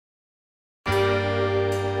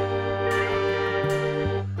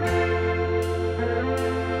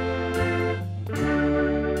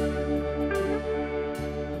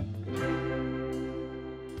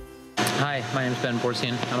name's Ben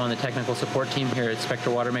Borsian. I'm on the technical support team here at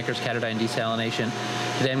Spectra Watermakers, Catadine Desalination.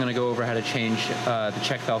 Today I'm going to go over how to change the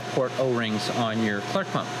check valve port O-rings on your Clark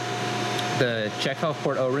pump. The check valve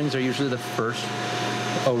port O-rings are usually the first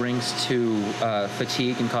O-rings to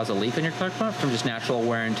fatigue and cause a leak in your Clark pump from just natural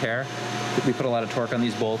wear and tear. We put a lot of torque on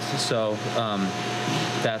these bolts, so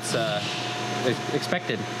that's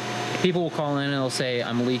expected. People will call in and they'll say,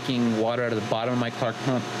 I'm leaking water out of the bottom of my Clark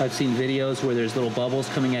pump. I've seen videos where there's little bubbles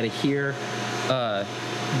coming out of here.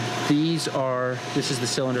 This is the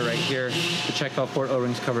cylinder right here. The check valve port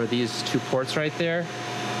O-rings cover these two ports right there.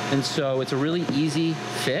 And so it's a really easy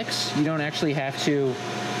fix. You don't actually have to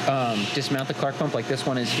dismount the Clark pump like this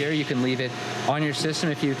one is here. You can leave it on your system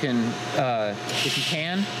if you can.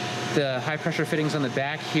 The high pressure fittings on the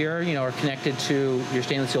back here, are connected to your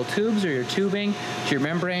stainless steel tubes or your tubing, to your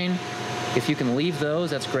membrane. If you can leave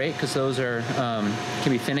those, that's great, because those are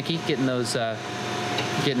can be finicky getting those high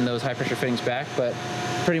pressure fittings back. But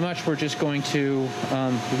pretty much we're just going to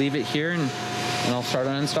leave it here, and I'll start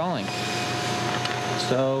on installing.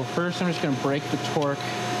 So first I'm just going to break the torque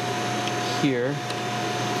here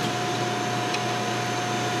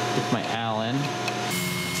with my Allen.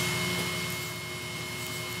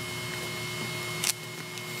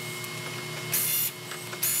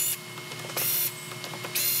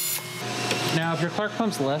 Now, if your Clark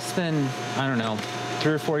pump's less than,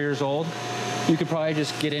 3 or 4 years old, you could probably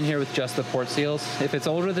just get in here with just the port seals. If it's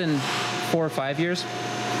older than 4 or 5 years,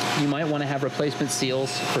 you might want to have replacement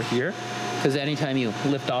seals for here, because anytime you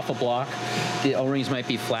lift off a block, the O-rings might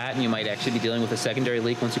be flat and you might actually be dealing with a secondary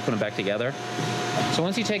leak once you put them back together. So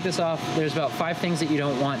once you take this off, there's about 5 things that you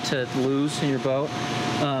don't want to lose in your boat.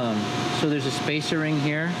 So there's a spacer ring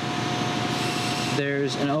here.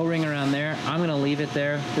 There's an O-ring around there. I'm going to leave it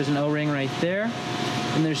there. There's an O-ring right there.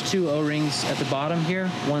 And there's 2 O-rings at the bottom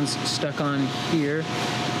here. One's stuck on here.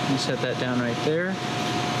 Let me set that down right there.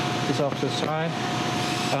 Put this off to the side.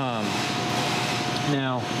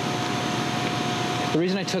 Now, the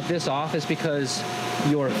reason I took this off is because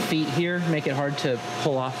your feet here make it hard to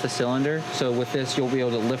pull off the cylinder. So with this, you'll be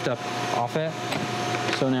able to lift up off it.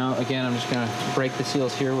 So now, again, I'm just going to break the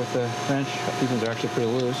seals here with the wrench. These ones are actually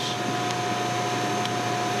pretty loose.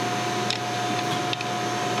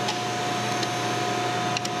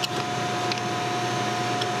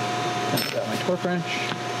 Got my torque wrench.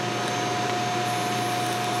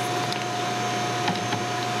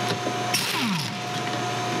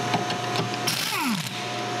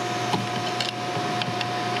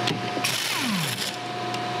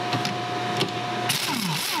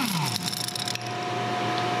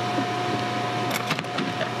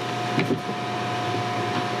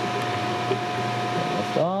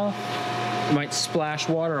 Lift off. You might splash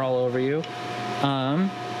water all over you.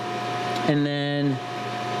 And then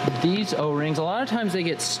these O-rings, a lot of times they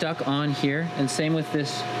get stuck on here, and same with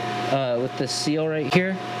this, with the seal right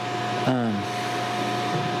here.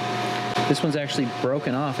 This one's actually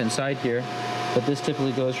broken off inside here, but this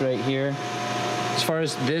typically goes right here. As far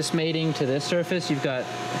as this mating to this surface, you've got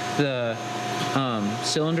the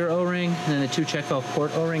cylinder O-ring and then the 2 check valve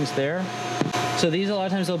port O-rings there. So these, a lot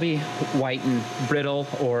of times they'll be white and brittle,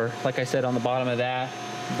 or like I said, on the bottom of that.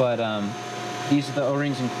 But these are the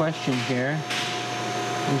O-rings in question here.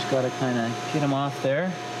 We just got to kind of get them off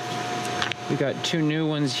there. We've got 2 new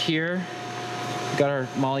ones here. We've got our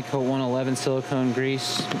Molykote 111 silicone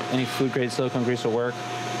grease. Any food grade silicone grease will work.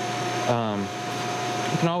 You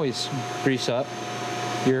can always grease up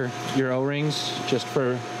your O-rings just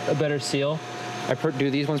for a better seal. I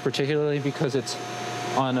do these ones particularly because it's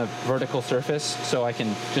on a vertical surface, so I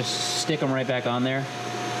can just stick them right back on there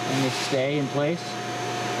and they stay in place.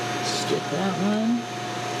 Stick that one.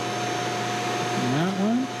 That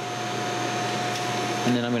one.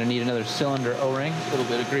 And then I'm going to need another cylinder O-ring. A little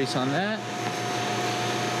bit of grease on that.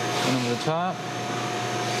 One over the top.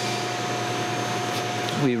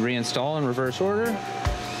 We reinstall in reverse order.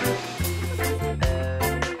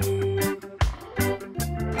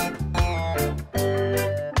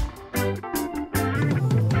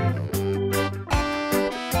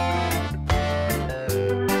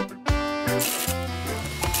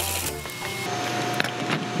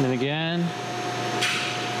 And then again,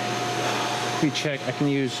 we check. I can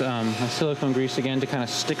use my silicone grease again to kind of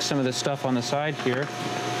stick some of this stuff on the side here.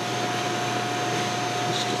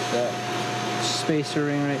 Stick that spacer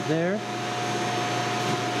ring right there.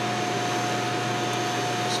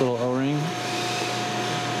 This little O-ring.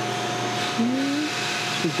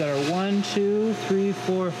 So we've got our 1, 2, 3,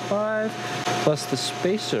 4, 5, plus the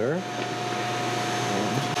spacer.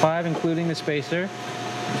 5 including the spacer.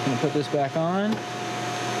 I'm just going to put this back on.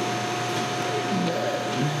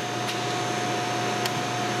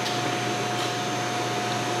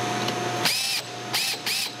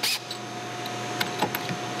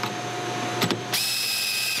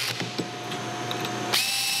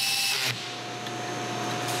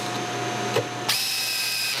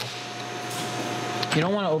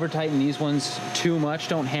 over tighten these ones too much.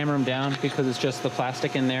 Don't hammer them down because it's just the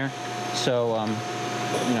plastic in there. So,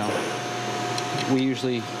 you know, we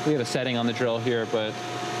have a setting on the drill here, but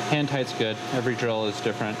hand tight's good. Every drill is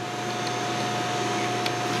different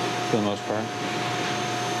for the most part.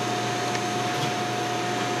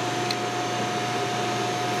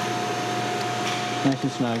 Nice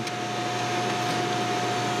and snug.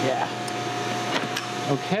 Yeah.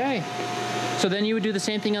 Okay. So then you would do the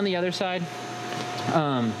same thing on the other side.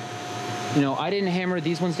 You know, I didn't hammer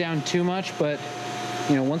these ones down too much, but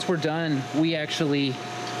you know, once we're done, we actually,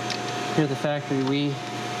 here at the factory, we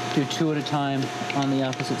do 2 at a time on the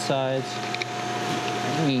opposite sides.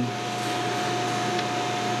 We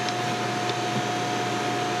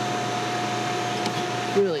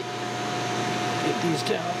really get these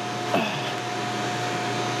down.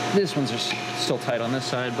 These ones are still tight on this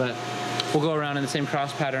side, but we'll go around in the same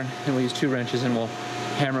cross pattern and we'll use 2 wrenches and we'll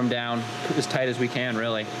hammer them down as tight as we can,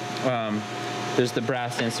 really. There's the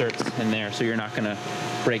brass inserts in there, so you're not gonna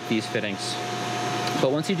break these fittings.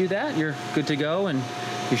 But once you do that, you're good to go and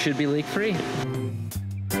you should be leak free.